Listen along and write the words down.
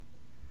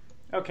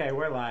Okay,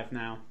 we're live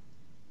now.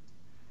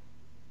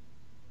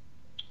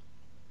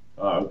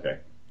 Oh, okay.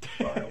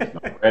 Sorry, I was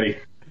not ready.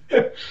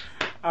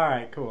 All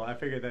right, cool. I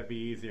figured that'd be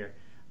easier.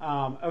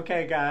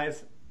 Okay,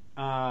 guys.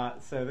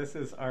 So this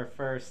is our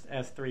first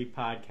S3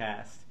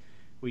 podcast.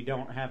 We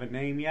don't have a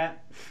name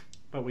yet,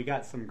 but we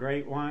got some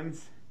great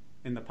ones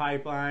in the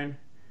pipeline.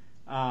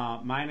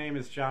 My name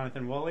is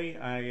Jonathan Woolley.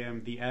 I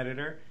am the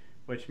editor,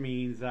 which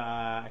means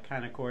I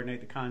kind of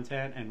coordinate the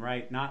content and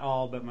write not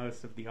all but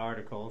most of the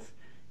articles.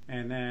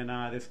 And then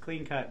this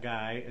clean cut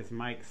guy is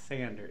Mike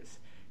Sanders.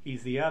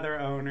 He's the other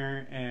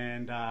owner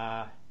and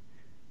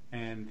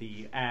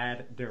the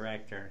ad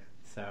director.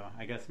 So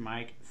I guess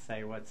Mike,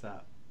 say what's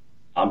up.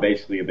 I'm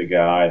basically the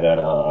guy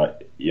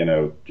that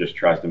just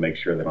tries to make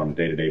sure that on a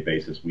day-to-day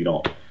basis we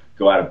don't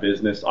go out of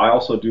business. I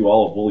also do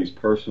all of Wooly's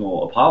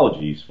personal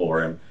apologies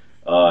for him.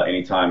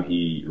 Anytime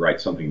he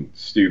writes something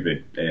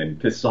stupid and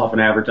pisses off an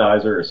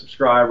advertiser or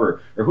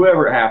subscriber or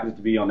whoever it happens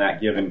to be on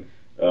that given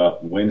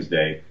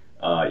Wednesday,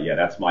 yeah,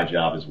 that's my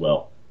job as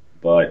well.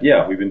 But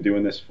yeah, we've been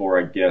doing this for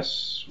I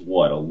guess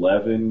what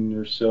 11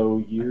 or so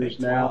I years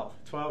think now.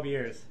 12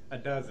 years, a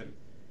dozen.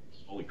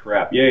 Holy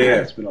crap! Yeah,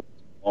 yeah, it's been a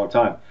long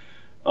time.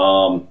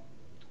 Um,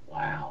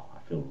 wow,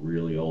 I feel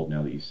really old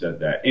now that you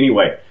said that.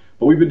 Anyway,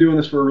 but we've been doing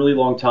this for a really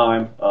long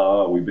time.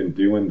 We've been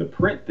doing the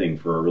print thing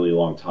for a really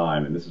long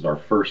time, and this is our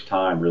first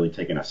time really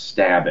taking a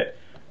stab at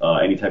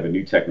any type of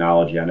new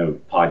technology. I know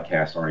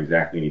podcasts aren't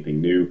exactly anything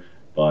new,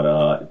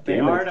 but They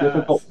damn it, are it's to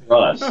difficult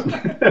us. for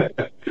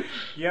us.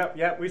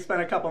 Yep. We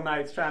spent a couple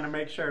nights trying to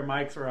make sure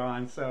mics were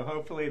on, so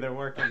hopefully they're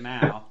working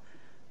now.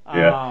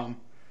 Yeah.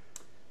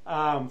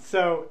 Um,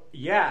 so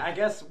yeah, I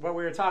guess what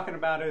we were talking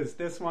about is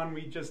this one.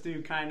 We just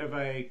do kind of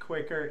a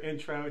quicker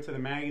intro to the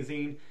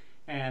magazine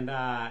and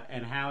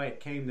how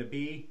it came to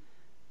be,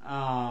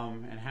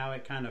 and how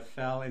it kind of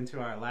fell into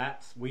our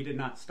laps. We did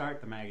not start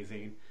the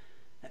magazine,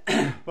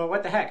 but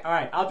what the heck? All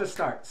right, I'll just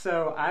start.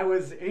 So I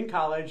was in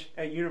college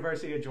at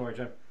University of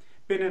Georgia.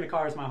 Been into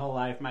cars my whole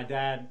life. My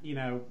dad,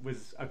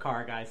 was a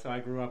car guy, so I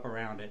grew up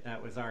around it.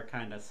 That was our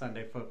kind of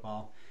Sunday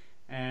football,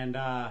 and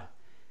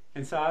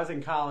and so I was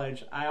in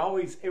college.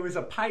 It was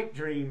a pipe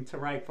dream to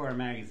write for a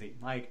magazine.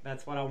 Like,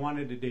 that's what I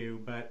wanted to do.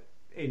 But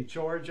in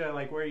Georgia,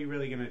 like, where are you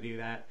really going to do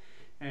that?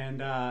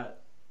 And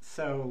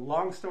so,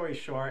 long story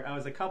short, I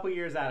was a couple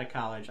years out of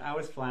college. I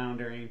was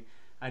floundering.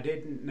 I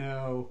didn't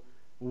know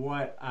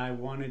what I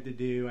wanted to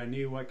do. I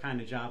knew what kind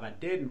of job I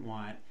didn't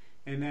want.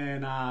 And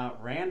then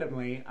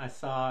randomly, I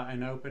saw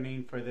an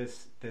opening for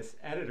this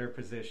editor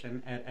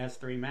position at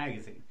S3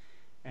 Magazine.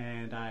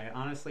 And I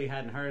honestly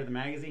hadn't heard of the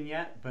magazine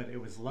yet, but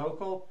it was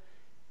local,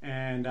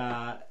 and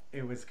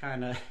it was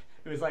kind of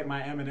it was like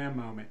my Eminem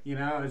moment, It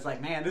was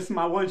like, man, this is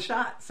my one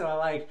shot. So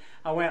I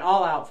went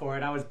all out for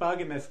it. I was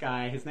bugging this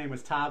guy. His name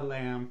was Todd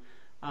Lamb.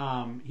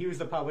 He was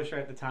the publisher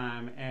at the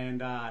time,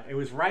 and it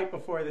was right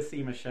before the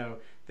SEMA show.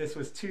 This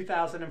was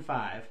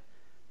 2005.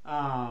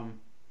 I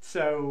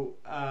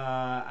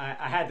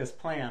had this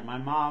plan. My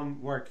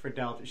mom worked for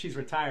Delta. She's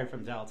retired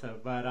from Delta,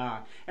 but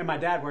and my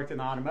dad worked in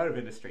the automotive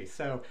industry.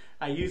 So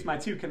I used my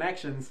two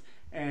connections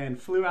and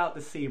flew out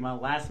to SEMA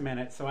last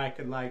minute so I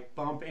could like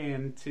bump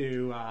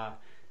into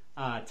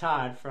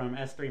Todd from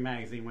S3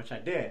 Magazine, which I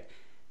did.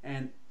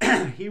 And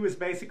he was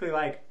basically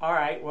like, "All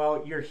right,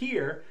 well, you're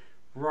here.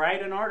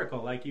 Write an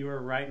article like you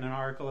were writing an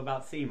article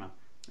about SEMA,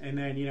 and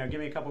then give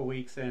me a couple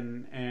weeks,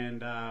 and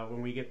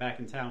when we get back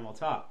in town, we'll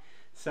talk."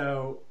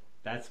 So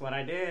that's what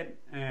I did,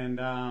 and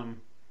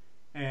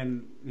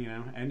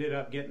ended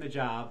up getting the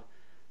job.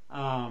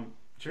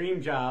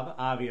 Dream job,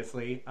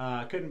 obviously.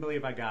 Couldn't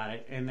believe I got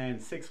it. And then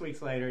 6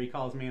 weeks later, he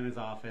calls me in his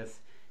office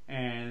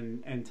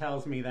and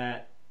tells me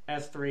that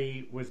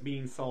S3 was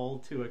being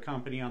sold to a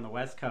company on the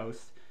West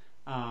Coast,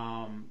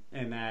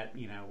 and that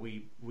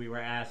we were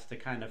asked to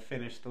kind of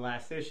finish the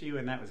last issue,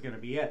 and that was going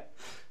to be it.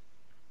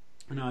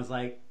 And I was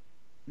like,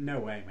 no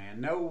way,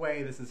 man, no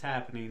way this is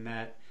happening.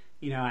 That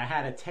I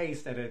had a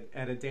taste at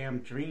a damn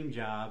dream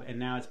job, and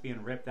now it's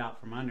being ripped out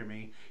from under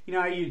me.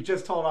 You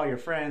just told all your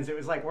friends. It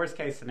was like worst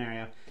case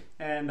scenario,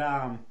 and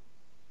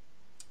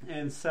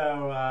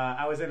so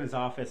I was in his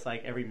office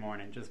like every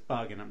morning, just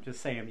bugging him,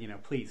 just saying,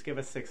 please give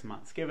us 6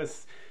 months, give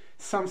us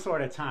some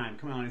sort of time.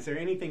 Come on, is there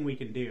anything we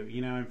can do?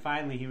 And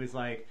finally he was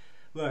like,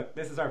 look,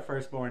 this is our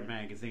firstborn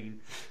magazine.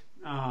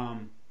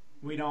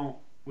 We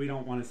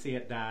don't want to see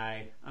it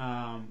die.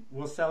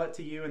 We'll sell it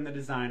to you and the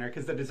designer,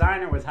 because the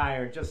designer was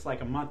hired just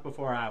like a month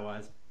before I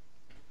was.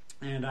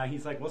 And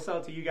he's like, we'll sell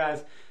it to you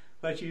guys,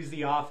 let you use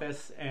the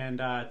office,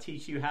 and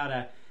teach you how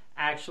to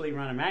actually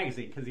run a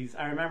magazine. Because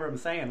I remember him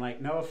saying,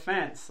 like, no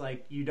offense,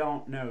 like, you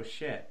don't know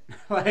shit.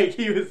 Like,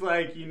 he was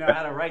like, you know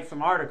how to write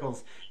some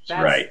articles.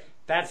 That's right.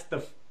 That's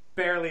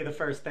barely the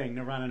first thing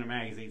to run in a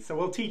magazine. So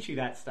we'll teach you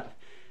that stuff.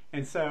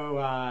 And so,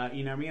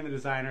 me and the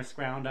designer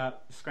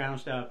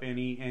scrounged up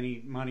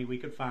any money we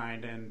could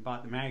find and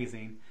bought the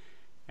magazine.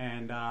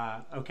 And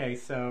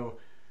so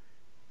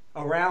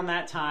around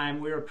that time,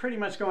 we were pretty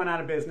much going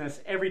out of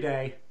business every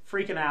day,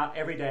 freaking out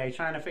every day,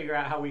 trying to figure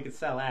out how we could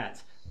sell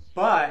ads.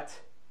 But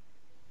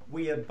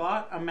we had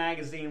bought a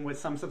magazine with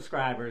some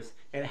subscribers.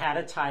 It had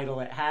a title,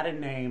 it had a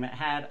name, it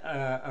had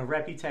a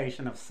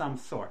reputation of some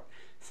sort.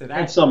 So that,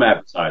 and some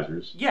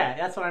advertisers. yeah,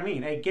 that's what I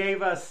mean. It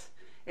gave us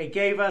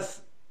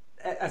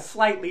a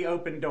slightly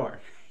open door,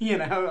 you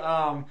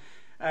know.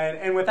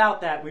 And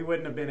without that, we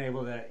wouldn't have been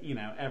able to, you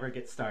know, ever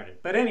get started.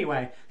 But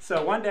anyway,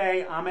 so one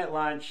day I'm at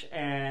lunch,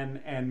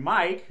 and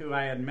Mike, who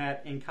I had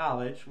met in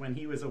college when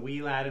he was a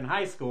wee lad in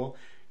high school,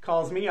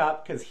 calls me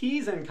up because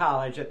he's in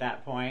college at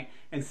that point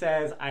and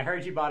says, "I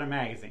heard you bought a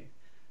magazine."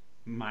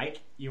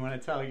 Mike, you want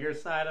to tell your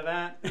side of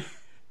that?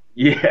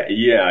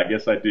 Yeah, I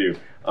guess I do.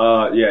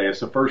 Yeah.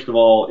 So first of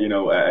all, you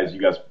know, as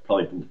you guys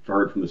probably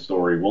heard from the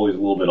story, Woolie's a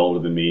little bit older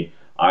than me.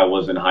 I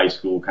was in high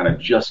school, kind of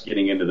just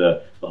getting into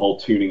the whole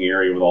tuning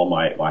area with all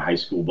my high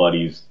school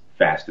buddies.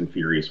 Fast and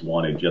Furious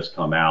 1 had just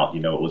come out.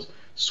 You know, it was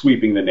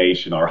sweeping the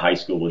nation. Our high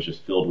school was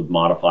just filled with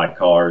modified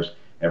cars.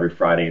 Every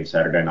Friday and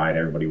Saturday night,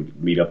 everybody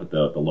would meet up at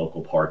the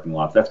local parking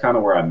lots. That's kind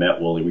of where I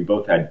met Woolie. We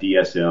both had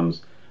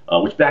DSMs,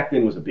 which back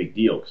then was a big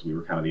deal because we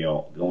were kind of the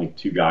only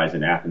two guys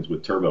in Athens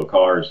with turbo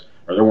cars,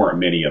 or there weren't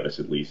many of us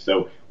at least.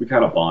 So we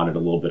kind of bonded a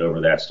little bit over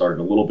that,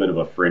 started a little bit of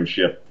a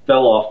friendship.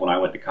 Fell off when I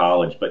went to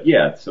college, but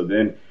yeah, so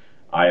then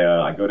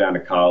I go down to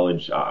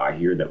college. I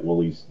hear that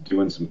Woolie's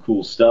doing some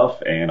cool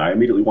stuff, and I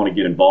immediately want to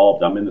get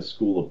involved. I'm in the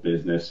School of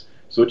Business,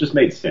 so it just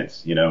made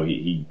sense. You know,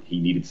 he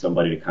needed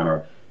somebody to kind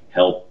of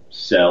help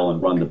sell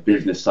and run the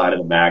business side of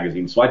the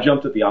magazine. So I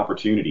jumped at the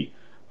opportunity,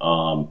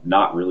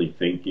 not really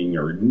thinking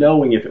or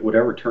knowing if it would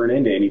ever turn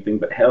into anything.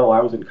 But hell, I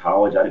was in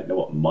college. I didn't know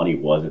what money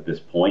was at this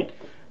point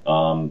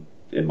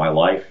in my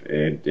life,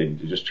 and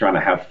just trying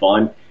to have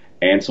fun.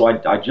 And so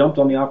I jumped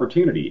on the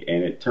opportunity,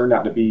 and it turned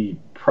out to be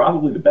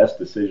probably the best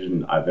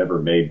decision I've ever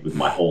made with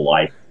my whole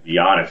life, to be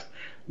honest.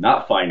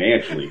 Not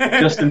financially,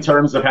 just in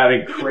terms of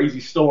having crazy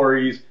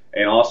stories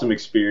and awesome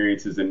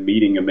experiences and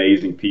meeting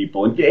amazing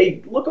people. And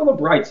hey, look on the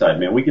bright side,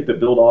 man. We get to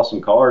build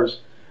awesome cars,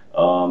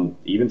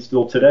 even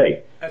still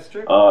today. That's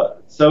true.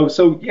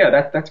 So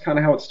yeah, that's kind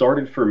of how it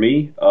started for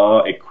me.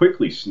 It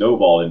quickly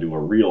snowballed into a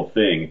real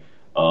thing.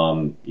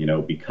 You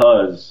know,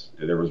 because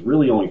there was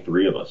really only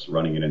three of us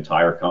running an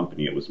entire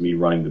company. It was me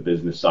running the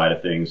business side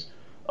of things,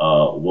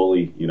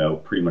 Woolie, you know,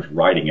 pretty much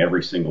writing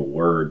every single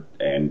word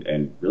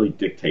and really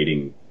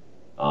dictating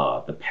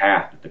the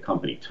path that the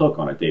company took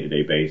on a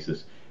day-to-day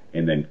basis.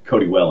 And then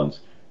Cody Wellens,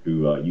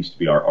 who used to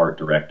be our art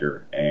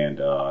director and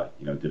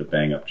you know, did a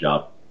bang-up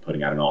job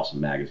putting out an awesome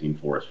magazine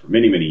for us for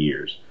many, many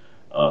years.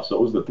 So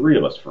it was the three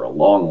of us for a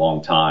long,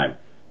 long time,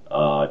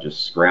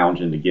 just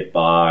scrounging to get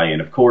by.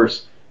 And of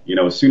course, you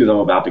know, as soon as I'm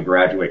about to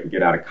graduate and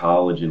get out of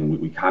college, and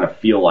we kind of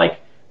feel like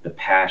the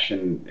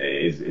passion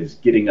is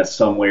getting us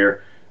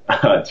somewhere,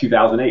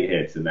 2008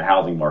 hits and the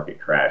housing market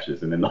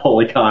crashes, and then the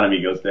whole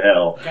economy goes to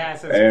hell.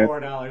 Gas is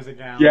 $4 a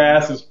gallon.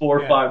 Gas is $4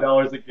 or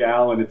 $5 a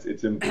gallon.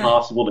 It's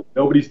impossible.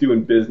 Nobody's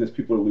doing business.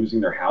 People are losing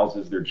their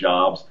houses, their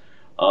jobs.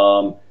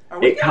 Are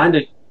we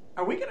gonna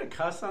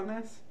cuss on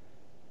this?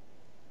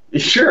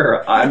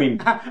 Sure. I mean,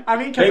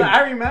 because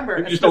I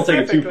remember. Just don't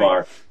take it too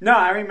far. No,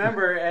 I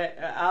remember.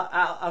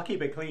 I'll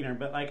keep it cleaner.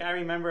 But like, I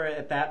remember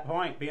at that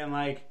point being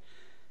like,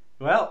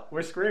 "Well,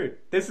 we're screwed.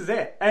 This is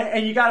it."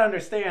 And you got to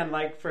understand,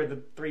 like, for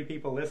the three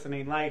people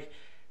listening, like,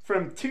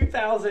 from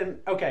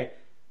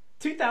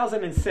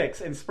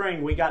 2006 in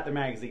spring, we got the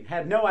magazine.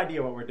 Had no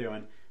idea what we're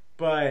doing,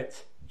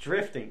 but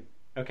drifting.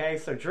 Okay,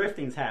 so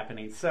drifting's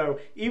happening. So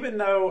even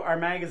though our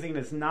magazine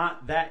is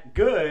not that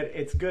good,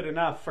 it's good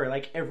enough for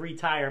like every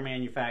tire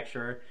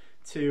manufacturer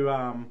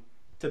to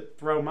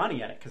throw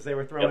money at it, because they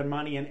were throwing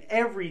money in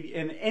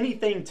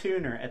anything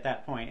tuner at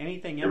that point,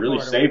 anything import. It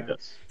really saved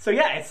us. So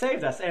yeah, it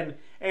saved us. And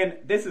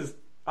this is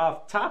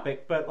off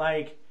topic, but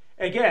like,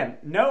 again,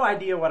 no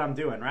idea what I'm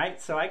doing, right?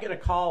 So I get a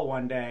call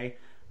one day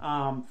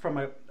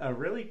from a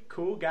really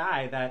cool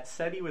guy that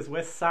said he was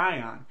with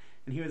Scion,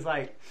 and he was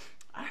like,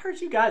 "I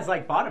heard you guys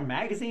like bought a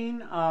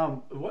magazine.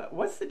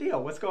 What's the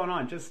deal? What's going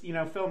on? Just, you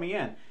know, fill me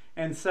in."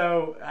 And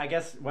so I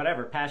guess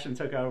whatever, passion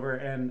took over,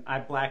 and I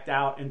blacked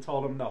out and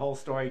told him the whole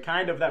story,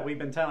 kind of that we've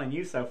been telling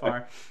you so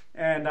far.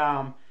 And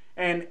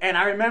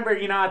I remember,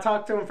 you know, I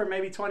talked to him for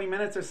maybe 20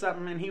 minutes or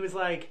something, and he was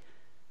like,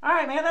 "All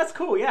right, man, that's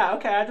cool. Yeah,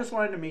 okay, I just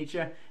wanted to meet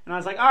you." And I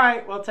was like, "All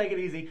right, well, take it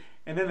easy."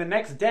 And then the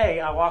next day,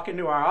 I walk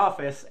into our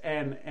office,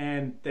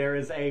 and there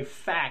is a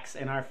fax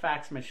in our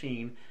fax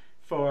machine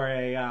for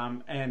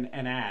an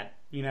ad,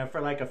 you know,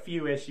 for like a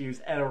few issues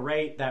at a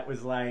rate that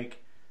was like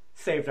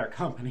saved our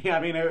company. I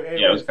mean,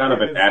 it was kind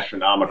of an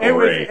astronomical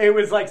rate. It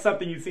was like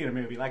something you'd see in a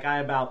movie. Like, I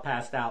about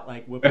passed out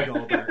like Whoopi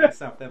Goldberg or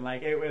something.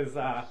 Like, it was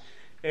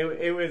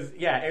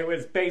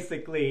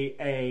basically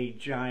a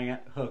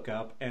giant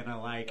hookup and a,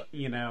 like,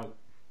 you know,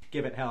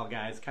 give it hell,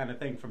 guys, kind of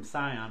thing from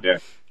Scion. Yeah.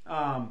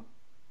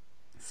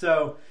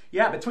 So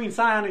yeah, between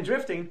Scion and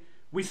drifting,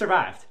 we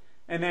survived.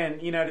 And then,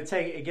 you know,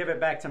 to give it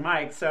back to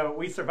Mike, so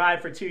we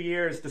survived for 2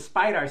 years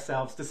despite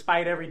ourselves,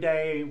 despite every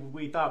day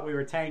we thought we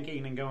were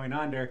tanking and going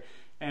under.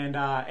 And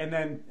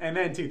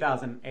then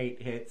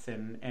 2008 hits,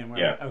 and we're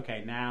like,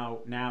 okay, now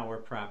we're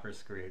proper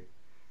screwed.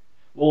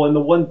 Well, and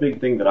the one big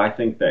thing that I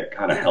think that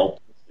kind of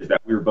helped is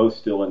that we were both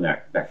still in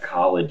that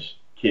college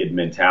kid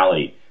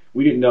mentality.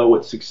 We didn't know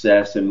what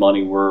success and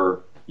money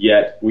were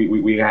yet.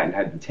 We hadn't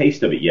had the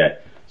taste of it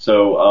yet.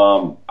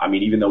 So, I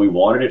mean, even though we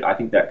wanted it, I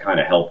think that kind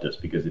of helped us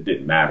because it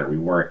didn't matter. We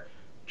weren't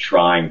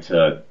trying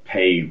to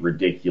pay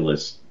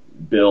ridiculous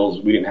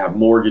bills. We didn't have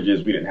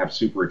mortgages. We didn't have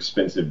super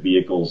expensive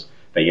vehicles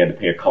that you had to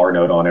pay a car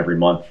note on every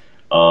month.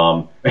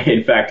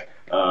 In fact,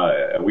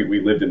 we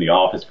lived in the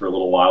office for a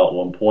little while at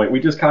one point. We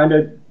just kind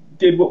of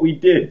did what we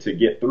did to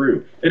get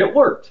through, and it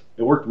worked.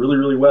 It worked really,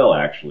 really well,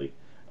 actually.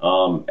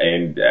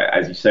 And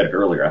as you said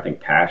earlier, I think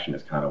passion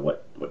is kind of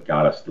what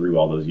got us through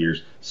all those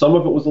years. Some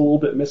of it was a little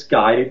bit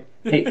misguided,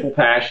 hateful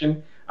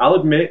passion. I'll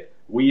admit,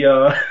 we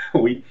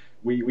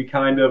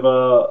kind of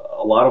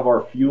a lot of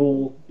our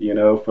fuel,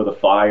 for the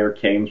fire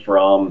came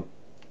from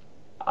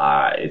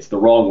it's the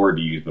wrong word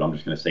to use, but I'm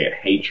just going to say it,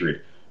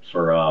 hatred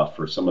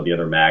for some of the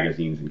other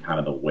magazines and kind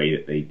of the way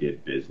that they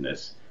did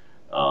business.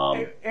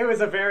 It was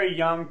a very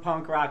young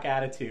punk rock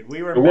attitude.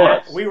 We were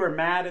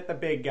mad at the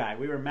big guy.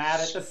 We were mad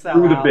at the sellouts.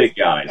 Screw the big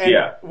guys, and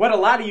yeah. What a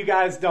lot of you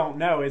guys don't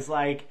know is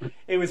like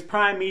it was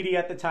Prime Media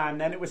at the time,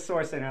 then it was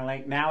Source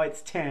Interlink, now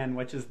it's 10,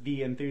 which is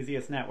the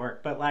Enthusiast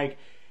Network. But like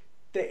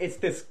it's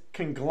this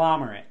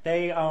conglomerate.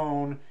 They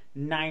own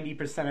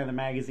 90% of the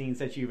magazines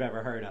that you've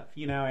ever heard of.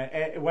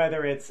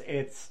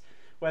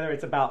 Whether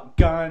it's about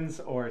guns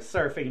or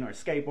surfing or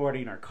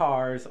skateboarding or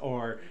cars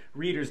or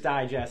Reader's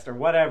Digest or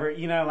whatever,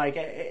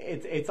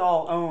 it's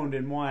all owned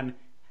in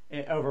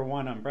over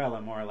one umbrella,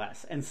 more or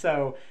less. And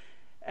so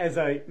as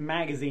a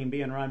magazine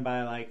being run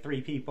by like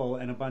 3 people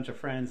and a bunch of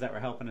friends that were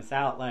helping us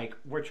out, like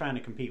we're trying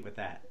to compete with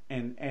that.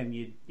 And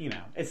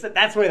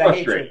that's where the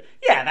hatred,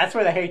 that's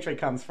where the hatred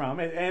comes from.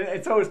 And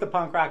it's always the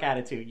punk rock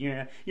attitude.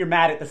 You're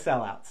mad at the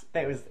sellouts.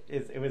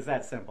 It was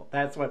that simple.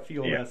 That's what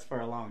fueled us for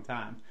a long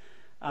time.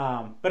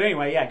 But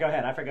anyway, go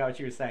ahead. I forgot what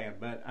you were saying,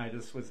 but I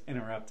just was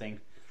interrupting.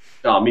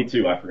 Oh, me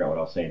too. I forgot what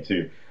I was saying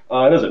too.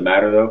 It doesn't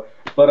matter though.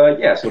 But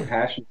so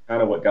passion is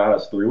kind of what got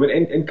us through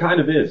it, and kind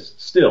of is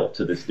still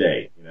to this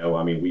day.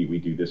 I mean, we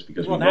do this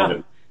because we love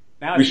it.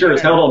 We sure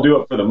as hell don't do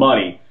it for the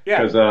money,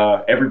 because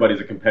everybody's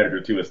a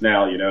competitor to us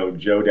now.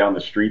 Joe down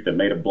the street that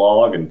made a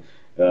blog, and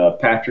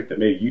Patrick that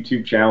made a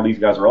YouTube channel. These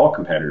guys are all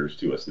competitors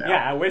to us now.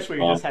 Yeah, I wish we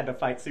just had to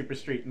fight Super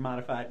Street and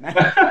Modified.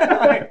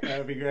 That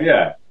would be great.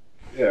 Yeah,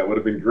 it would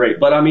have been great.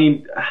 But I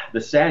mean,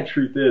 the sad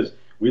truth is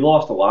we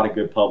lost a lot of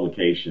good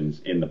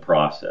publications in the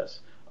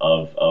process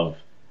of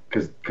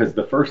because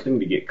the first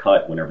thing to get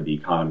cut whenever the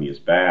economy is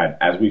bad,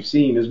 as we've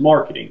seen, is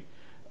marketing.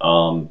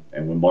 And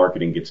when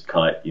marketing gets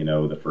cut,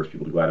 the first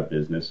people to go out of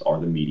business are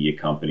the media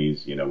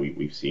companies.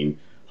 We've seen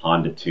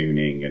Honda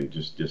Tuning and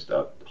just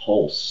a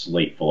whole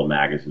slate full of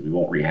magazines. We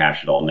won't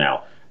rehash it all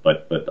now,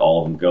 but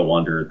all of them go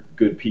under.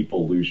 Good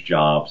people lose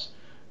jobs,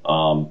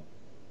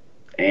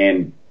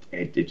 and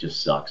it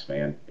just sucks,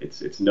 man.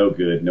 It's no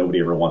good. Nobody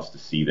ever wants to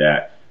see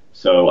that.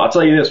 So I'll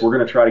tell you this: we're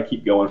going to try to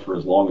keep going for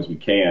as long as we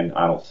can.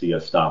 I don't see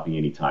us stopping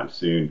anytime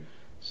soon.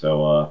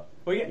 So,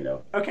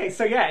 Okay,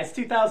 so it's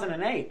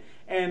 2008,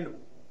 and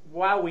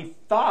while we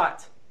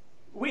thought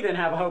we didn't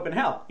have a hope in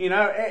hell,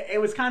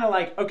 it was kind of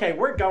like, okay,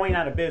 we're going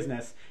out of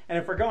business, and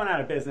if we're going out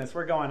of business,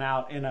 we're going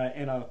out in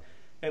a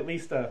at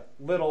least a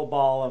little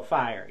ball of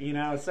fire,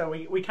 So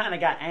we kind of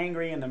got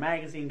angry, and the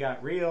magazine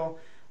got real.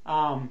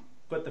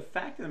 But the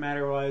fact of the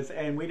matter was,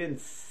 and we didn't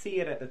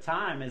see it at the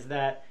time, is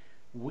that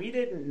we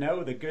didn't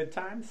know the good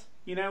times.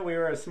 We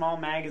were a small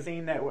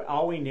magazine that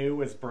all we knew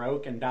was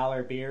broke and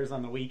dollar beers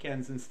on the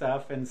weekends and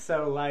stuff. And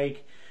so,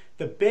 like,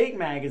 the big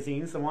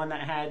magazines, the one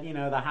that had,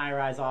 the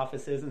high-rise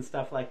offices and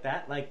stuff like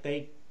that, like,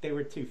 they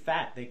were too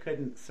fat. They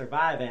couldn't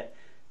survive it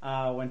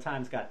when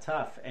times got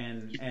tough.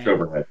 And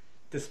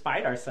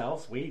despite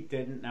ourselves, we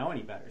didn't know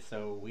any better.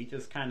 So we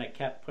just kind of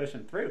kept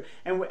pushing through.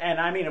 And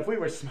I mean, if we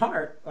were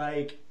smart,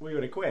 like, we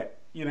would have quit.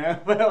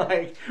 But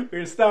like we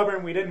were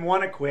stubborn, we didn't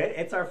want to quit.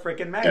 It's our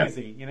freaking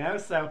magazine,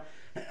 So,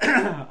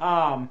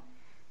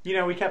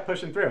 we kept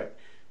pushing through it.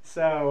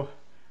 So,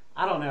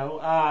 I don't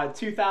know.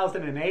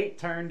 2008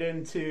 turned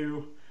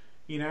into,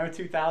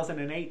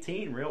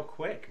 2018 real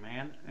quick,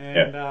 man.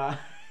 And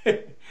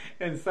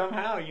and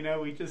somehow,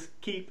 we just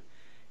keep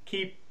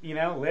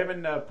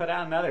living to put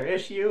out another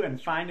issue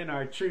and finding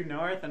our true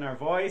north and our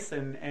voice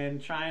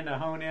and trying to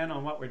hone in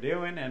on what we're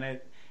doing. And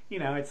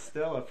it's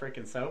still a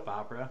freaking soap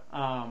opera.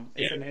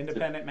 It's an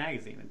independent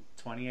magazine in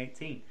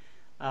 2018.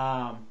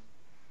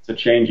 It's a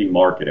changing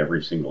market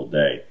every single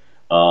day.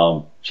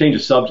 Change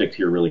of subject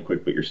here really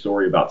quick, but your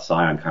story about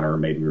Scion kind of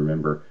made me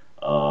remember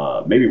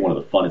maybe one of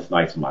the funnest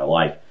nights of my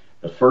life.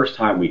 The first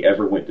time we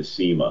ever went to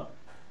SEMA,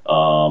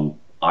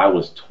 I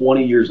was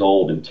 20 years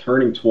old and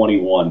turning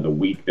 21 the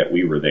week that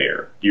we were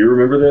there. Do you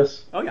remember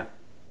this? Oh, yeah.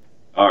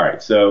 All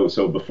right, so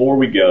before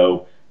we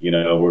go,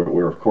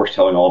 we're of course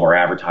telling all of our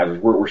advertisers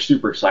we're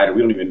super excited.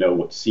 We don't even know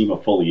what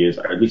SEMA fully is,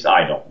 or at least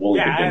I don't.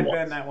 I've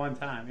been that one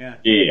time. Yeah.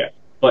 Yeah,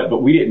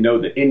 but we didn't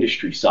know the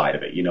industry side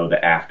of it.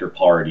 The after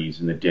parties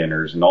and the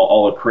dinners and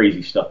all the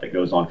crazy stuff that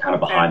goes on kind of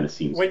behind the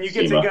scenes. When you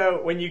get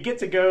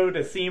to go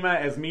to SEMA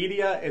as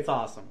media, it's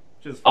awesome.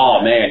 Just for Oh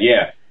the record.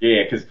 man,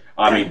 yeah, because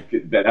I mean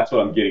that's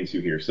what I'm getting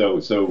to here.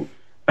 So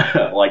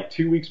like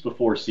 2 weeks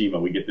before SEMA,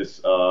 we get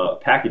this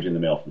package in the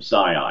mail from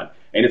Scion,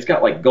 and it's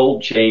got like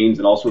gold chains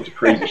and all sorts of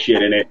crazy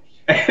shit in it,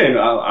 and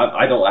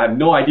I have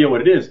no idea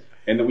what it is.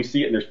 And then we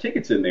see it, and there's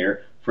tickets in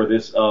there for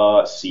this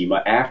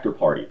SEMA after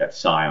party that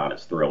Scion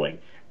is throwing.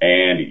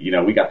 And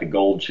we got the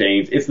gold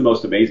chains. It's the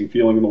most amazing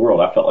feeling in the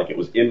world. I felt like it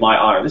was in my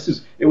honor.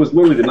 It was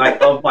literally the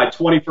night of my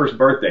 21st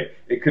birthday.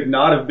 It could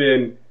not have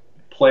been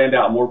planned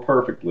out more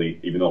perfectly,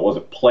 even though it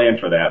wasn't planned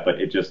for that, but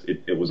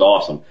it was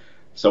awesome.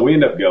 So we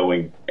end up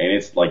going, and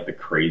it's like the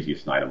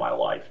craziest night of my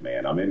life,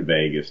 man. I'm in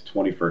Vegas,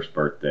 21st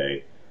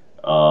birthday,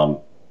 um,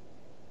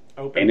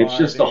 Open and it's bar,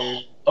 just a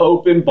dude.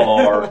 open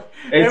bar.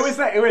 It was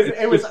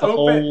Just a open.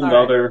 whole All right.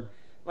 nother.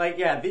 Like,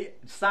 yeah, the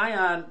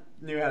Scion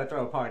knew how to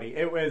throw a party.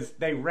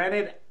 They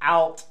rented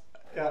out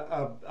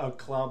a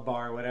club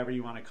bar, whatever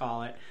you want to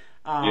call it.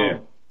 Yeah.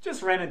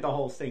 Just rented the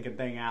whole stinking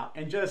thing out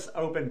and just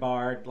open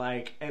barred.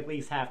 Like, at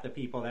least half the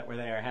people that were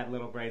there had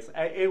little bracelets.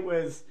 It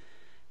was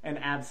an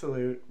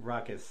absolute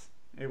ruckus.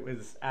 It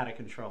was out of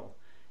control,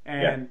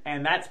 Yeah.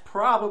 and that's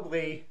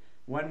probably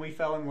when we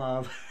fell in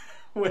love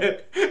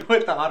with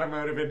the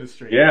automotive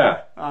industry.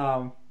 Yeah.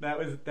 That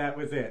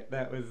was it.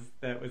 That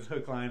was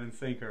hook, line, and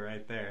sinker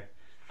right there.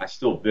 I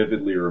still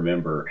vividly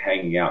remember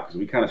hanging out because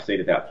we kind of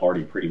stayed at that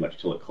party pretty much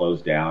till it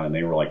closed down, and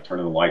they were like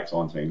turning the lights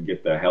on, saying,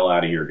 "Get the hell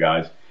out of here,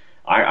 guys."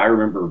 I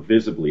remember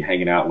visibly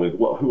hanging out with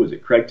who was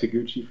it? Craig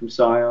Taguchi from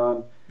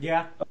Scion.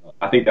 Yeah.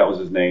 I think that was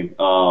his name.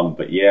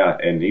 But yeah,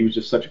 and he was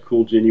just such a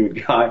cool, genuine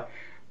guy.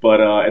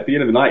 But at the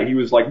end of the night, he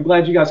was like, "I'm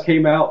glad you guys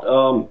came out.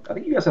 I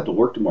think you guys have to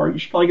work tomorrow. You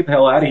should probably get the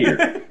hell out of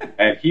here."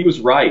 And he was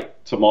right.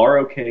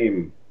 Tomorrow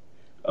came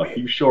a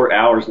few short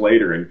hours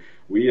later, and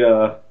we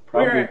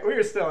probably we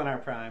were still in our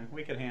prime.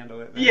 We could handle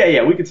it then.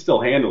 yeah, we could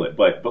still handle it.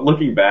 But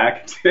looking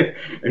back,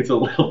 it's a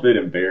little bit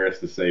embarrassed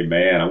to say,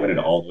 man, I went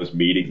into all those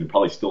meetings and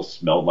probably still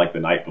smelled like the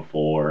night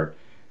before,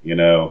 you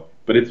know.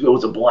 But it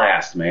was a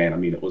blast, man. I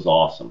mean, it was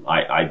awesome.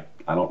 I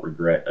don't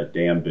regret a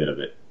damn bit of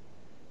it.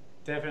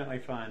 Definitely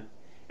fun.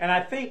 And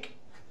I think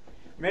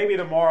maybe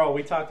the moral,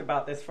 we talked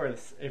about this for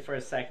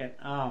a second.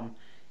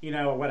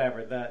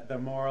 Whatever the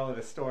moral of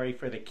the story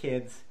for the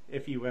kids,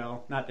 if you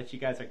will. Not that you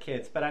guys are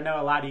kids, but I know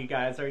a lot of you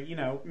guys are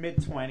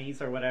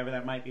mid-20s or whatever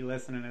that might be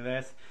listening to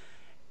this,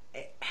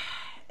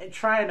 and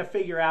trying to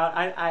figure out.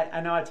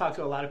 I know I talk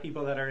to a lot of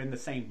people that are in the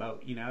same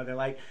boat. They're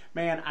like,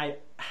 man,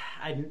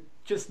 I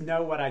just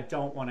know what I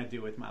don't want to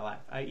do with my life.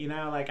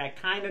 I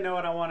kind of know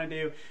what I want to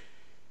do.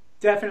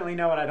 Definitely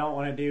know what I don't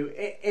want to do.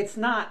 It's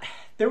not.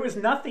 There was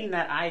nothing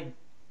that I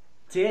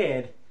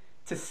did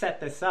to set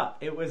this up.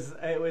 It was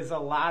a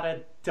lot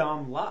of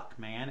dumb luck,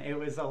 man. It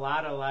was a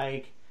lot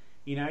of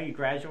you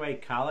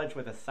graduate college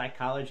with a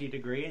psychology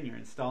degree and you're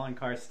installing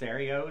car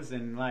stereos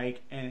and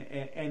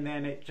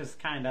then it just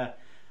kind of,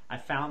 I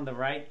found the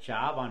right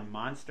job on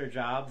Monster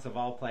Jobs of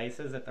all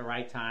places at the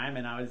right time,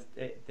 and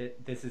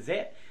this is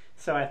it.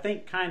 So I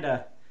think kind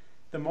of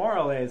the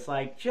moral is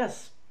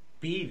just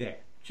be there.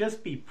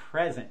 Just be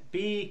present.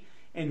 Be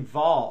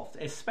involved,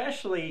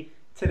 especially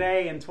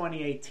today in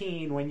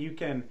 2018 when you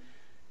can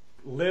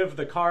live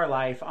the car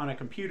life on a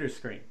computer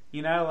screen.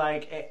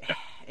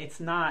 It's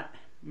not,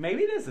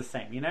 maybe it is the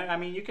same, I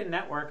mean, you can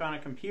network on a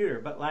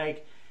computer, but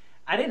I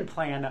didn't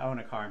plan to own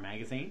a car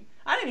magazine.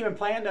 I didn't even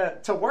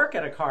plan to work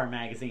at a car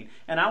magazine.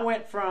 And I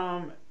went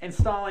from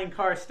installing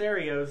car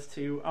stereos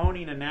to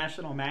owning a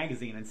national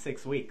magazine in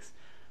 6 weeks.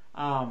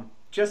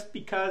 Just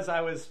because I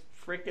was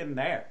freaking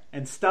there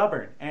and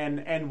stubborn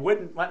and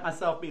wouldn't let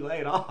myself be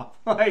laid off.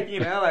 I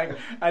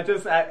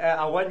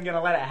wasn't going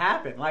to let it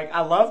happen.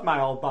 I loved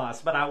my old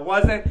boss, but I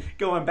wasn't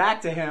going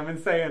back to him and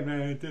saying,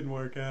 man, it didn't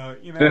work out.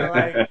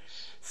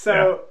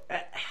 So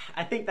yeah.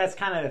 I think that's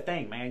kind of the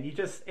thing, man.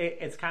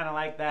 It's kind of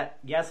like that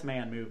Yes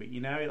Man movie,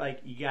 you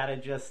gotta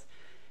just,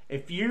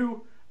 if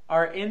you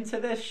are into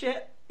this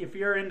shit, if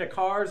you're into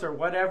cars or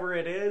whatever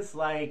it is,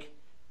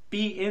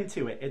 be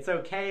into it. It's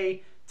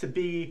okay to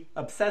be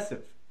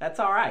obsessive. That's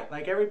all right.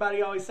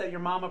 Everybody always said, your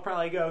mama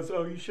probably goes,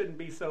 oh, you shouldn't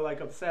be so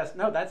obsessed.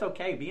 No, that's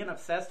okay. Being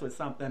obsessed with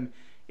something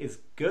is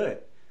good.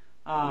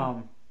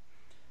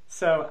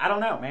 So I don't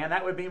know, man.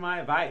 That would be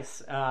my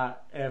advice.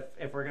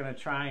 If we're gonna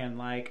try and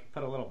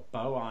put a little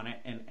bow on it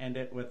and end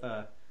it with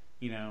a,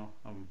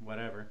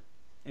 whatever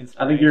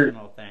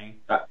inspirational thing.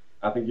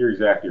 I think you're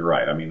exactly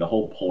right. I mean, the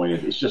whole point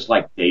is it's just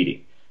like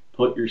dating.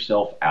 Put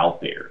yourself out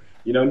there.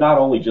 Not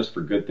only just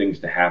for good things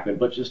to happen,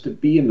 but just to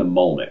be in the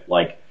moment.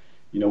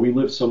 We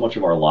live so much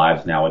of our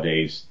lives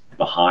nowadays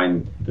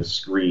behind the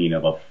screen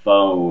of a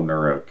phone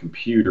or a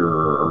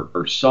computer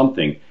or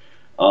something.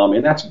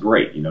 And that's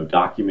great.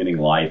 Documenting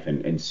life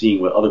and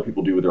seeing what other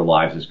people do with their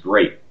lives is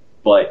great.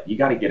 But you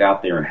got to get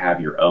out there and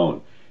have your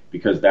own,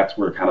 because that's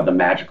where kind of the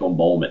magical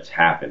moments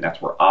happen.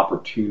 That's where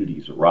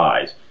opportunities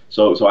arise.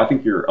 So I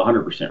think you're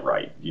 100%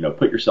 right.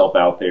 Put yourself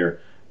out there.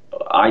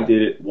 I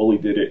did it. Wooly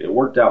did it. It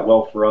worked out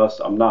well for us.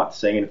 I'm not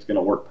saying it's going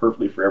to work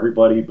perfectly for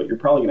everybody, but you're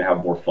probably going to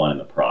have more fun in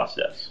the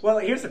process. Well,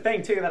 here's the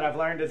thing, too, that I've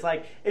learned is,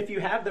 if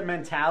you have the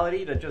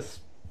mentality to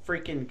just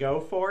freaking go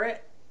for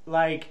it,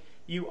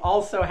 you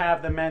also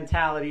have the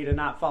mentality to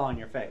not fall on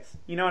your face.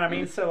 You know what I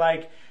mean? So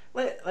like,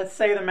 let's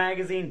say the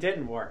magazine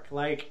didn't work.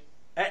 Like,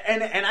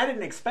 and I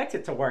didn't expect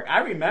it to work. I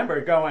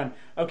remember going,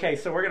 okay,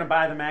 so we're going to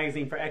buy the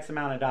magazine for X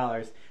amount of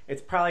dollars.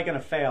 It's probably going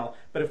to fail,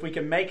 but if we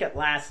can make it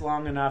last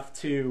long enough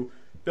to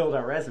build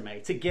our resume,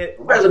 to get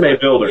resume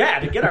builder,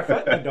 to get our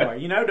foot in the door,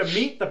 you know, to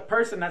meet the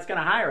person that's going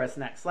to hire us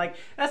next. Like,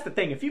 that's the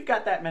thing. If you've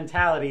got that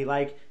mentality,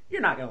 like,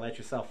 you're not going to let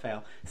yourself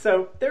fail.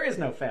 So there is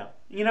no fail.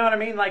 You know what I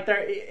mean? Like,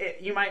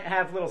 you might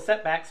have little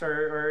setbacks,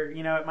 or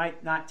you know, it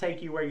might not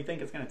take you where you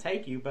think it's going to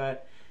take you,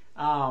 but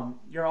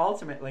you're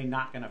ultimately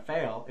not going to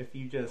fail if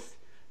you just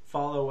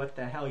follow what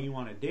the hell you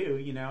want to do,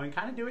 you know, and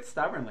kind of do it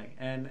stubbornly.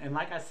 And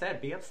like I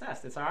said, be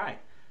obsessed. It's all right.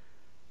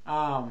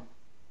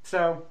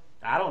 So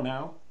I don't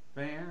know,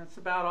 man. That's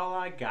about all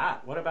I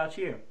got. What about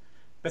you?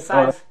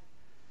 Besides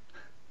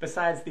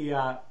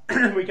the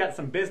we got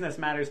some business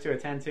matters to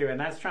attend to, and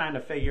that's trying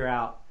to figure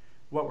out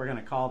what we're going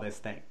to call this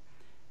thing.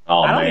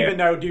 Oh, I don't even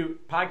know. Do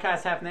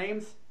podcasts have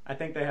names? I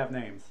think they have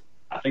names.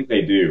 I think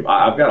they do.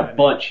 I've got a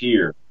bunch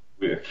here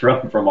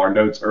from our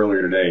notes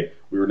earlier today.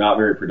 We were not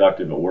very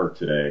productive at work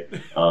today.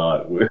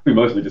 We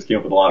mostly just came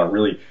up with a lot of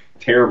really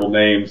terrible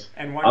names.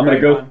 And one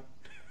great one.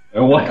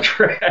 And one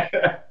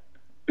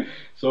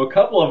So a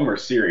couple of them are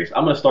serious.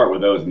 I'm going to start with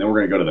those, and then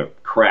we're going to go to the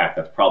crap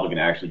that's probably going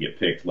to actually get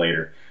picked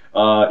later.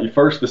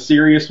 First, the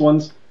serious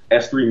ones,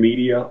 S3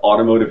 Media,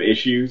 Automotive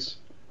Issues.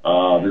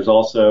 There's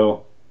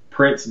also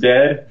Prince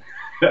Dead.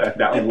 That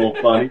was a little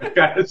funny,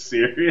 kind of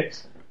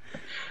serious.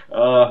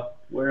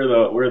 Where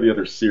are the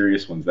other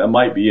serious ones? That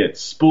might be it.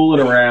 Spooling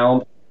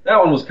Around. That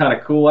one was kind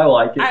of cool. I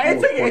like it.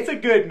 It's a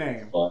good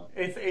name.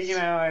 It's you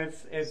know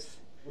it's.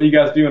 What are you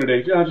guys doing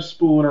today? Just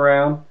spooling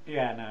around.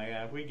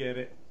 Yeah, we get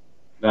it.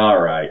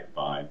 All right,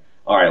 fine.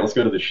 All right, let's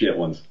go to the shit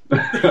ones.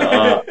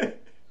 I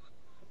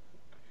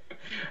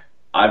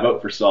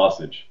vote for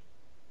Sausage.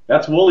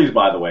 That's Woolies,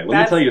 by the way.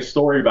 Let me tell you a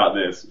story about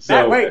this.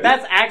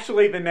 That's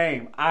actually the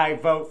name. I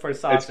vote for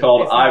Sausage. It's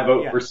called I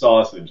Vote for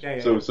Sausage.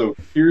 Yeah. So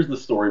here's the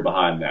story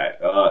behind that.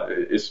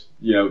 It's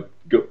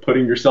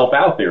putting yourself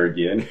out there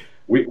again.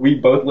 We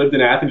both lived in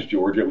Athens,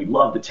 Georgia. We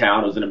loved the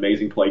town. It was an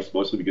amazing place,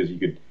 mostly because you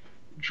could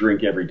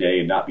drink every day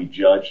and not be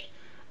judged.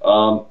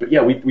 But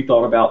yeah, we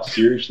thought about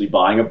seriously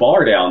buying a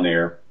bar down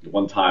there.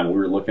 One time we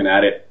were looking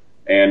at it,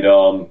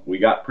 and we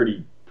got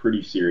pretty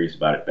serious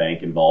about it,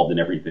 bank involved and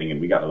everything. And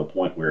we got to the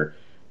point where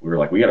we were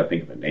like, we got to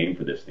think of a name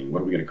for this thing.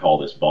 What are we going to call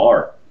this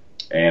bar?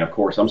 And of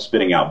course, I'm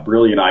spitting out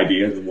brilliant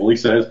ideas, and Willie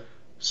says,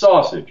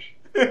 Sausage.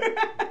 What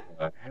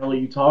the hell are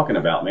you talking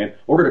about, man?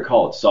 We're going to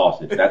call it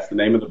Sausage. That's the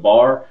name of the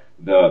bar.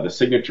 The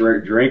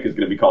signature drink is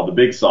going to be called the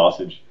Big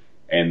Sausage.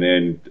 And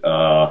then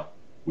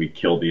we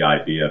killed the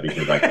idea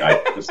because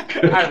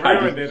I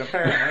ruined it,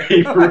 apparently.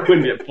 He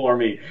ruined it for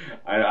me.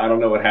 I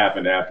don't know what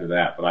happened after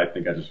that, but I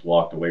think I just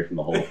walked away from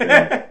the whole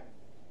thing.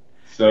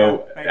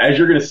 So, as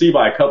you're going to see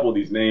by a couple of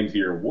these names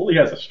here, Wooly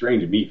has a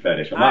strange meat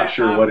fetish. I'm not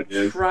sure what it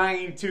is. I'm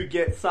trying to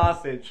get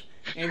sausage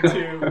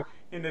into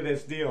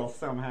this deal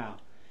somehow.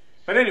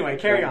 But anyway,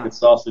 carry on. Get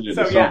sausage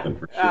into something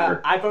for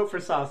sure. I vote for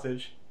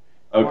Sausage.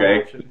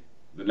 Okay.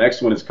 The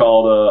next one is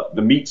called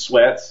the Meat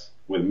Sweats,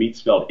 with meat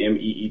spelled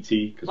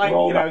M-E-E-T. Like,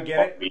 you know,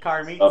 get it?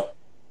 Car meats.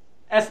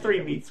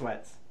 S3 Meat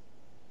Sweats.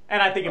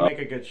 And I think it'd make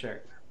a good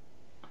shirt.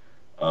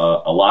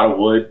 A lot of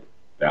wood.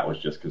 That was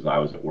just because I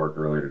was at work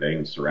earlier today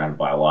and surrounded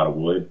by a lot of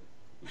wood.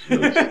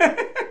 Really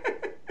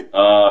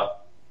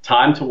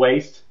Time to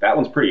Waste. That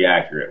one's pretty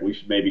accurate. We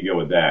should maybe go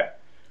with that.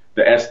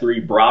 The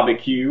S3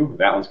 Barbecue.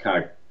 That one's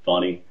kind of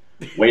funny.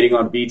 Waiting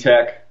on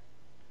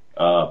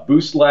VTech.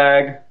 Boost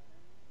Lag.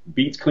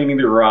 Beats Cleaning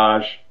the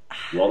Garage.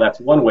 Well, that's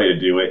one way to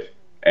do it.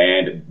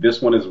 And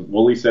this one is,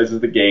 Wooly says, is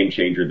the game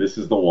changer. This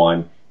is the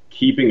one.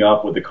 Keeping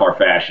Up with the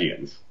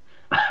Carfashians.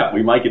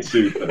 We might get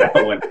sued for that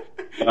one.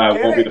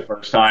 Won't be the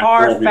first time.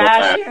 Car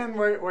fashion.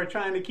 We're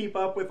trying to keep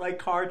up with like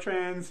car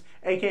trends,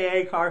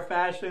 aka car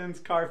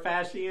fashions.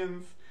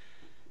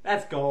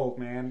 That's gold,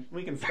 man.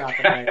 We can stop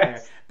it right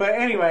there. But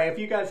anyway, if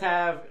you guys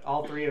have,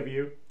 all three of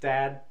you,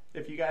 Dad,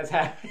 if you guys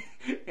have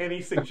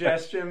any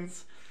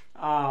suggestions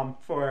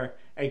for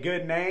a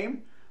good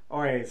name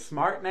or a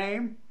smart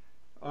name,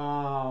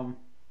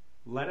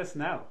 let us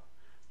know.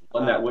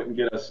 One that wouldn't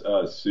get us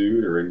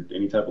sued or in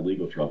any type of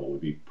legal trouble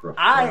would be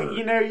preferred.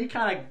 You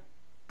kind of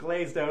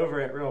glazed over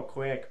it real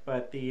quick,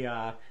 but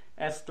the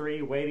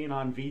S3 Waiting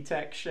on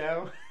VTech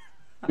show,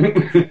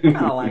 kind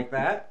of like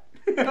that.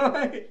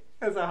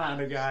 As a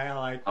Honda guy, I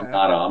like that.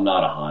 I'm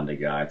not a Honda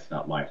guy. It's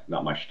not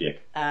my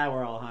shtick.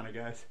 We're all Honda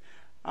guys.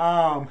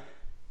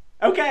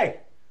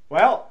 Okay.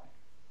 Well,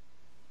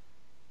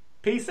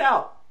 peace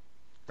out.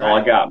 That's all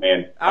I got,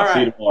 man. I'll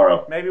see you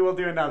tomorrow. Maybe we'll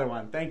do another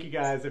one. Thank you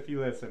guys if you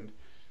listened.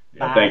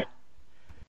 Yeah, thanks.